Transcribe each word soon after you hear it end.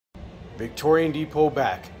Victorian Depot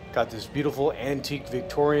back. Got this beautiful antique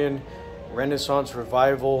Victorian Renaissance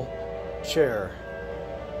Revival chair.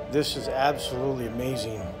 This is absolutely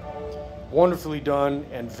amazing. Wonderfully done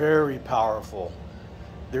and very powerful.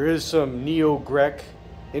 There is some Neo-Grec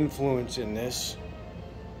influence in this.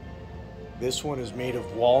 This one is made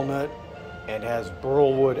of walnut and has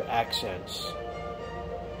burlwood accents.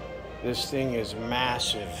 This thing is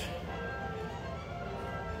massive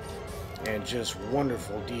and just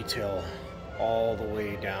wonderful detail all the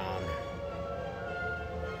way down.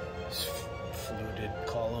 This fluted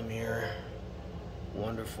column here,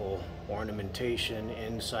 wonderful ornamentation,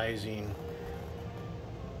 encizing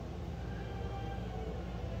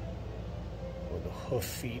with the hoof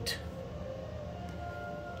feet.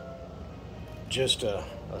 Just a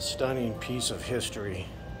stunning piece of history.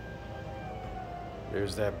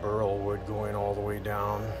 There's that burlwood going all the way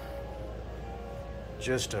down.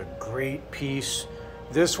 Just a great piece.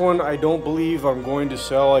 This one I don't believe I'm going to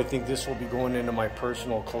sell. I think this will be going into my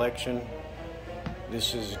personal collection.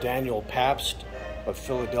 This is Daniel Pabst of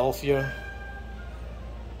Philadelphia.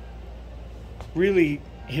 Really,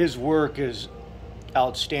 his work is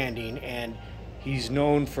outstanding, and he's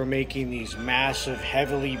known for making these massive,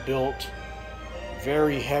 heavily built,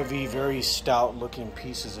 very heavy, very stout looking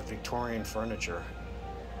pieces of Victorian furniture.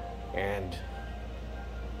 And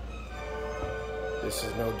this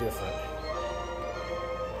is no different.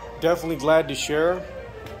 Definitely glad to share.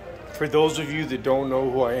 For those of you that don't know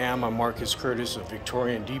who I am, I'm Marcus Curtis of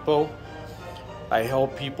Victorian Depot. I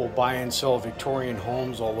help people buy and sell Victorian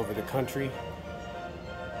homes all over the country.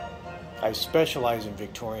 I specialize in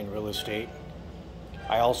Victorian real estate.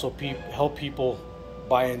 I also help people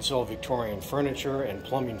buy and sell Victorian furniture and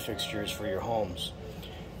plumbing fixtures for your homes.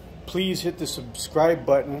 Please hit the subscribe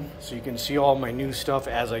button so you can see all my new stuff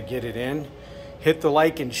as I get it in. Hit the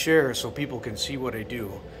like and share so people can see what I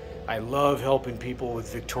do. I love helping people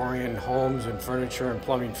with Victorian homes and furniture and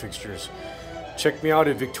plumbing fixtures. Check me out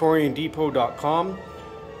at victoriandepot.com.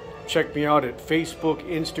 Check me out at Facebook,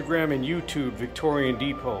 Instagram, and YouTube, Victorian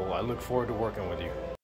Depot. I look forward to working with you.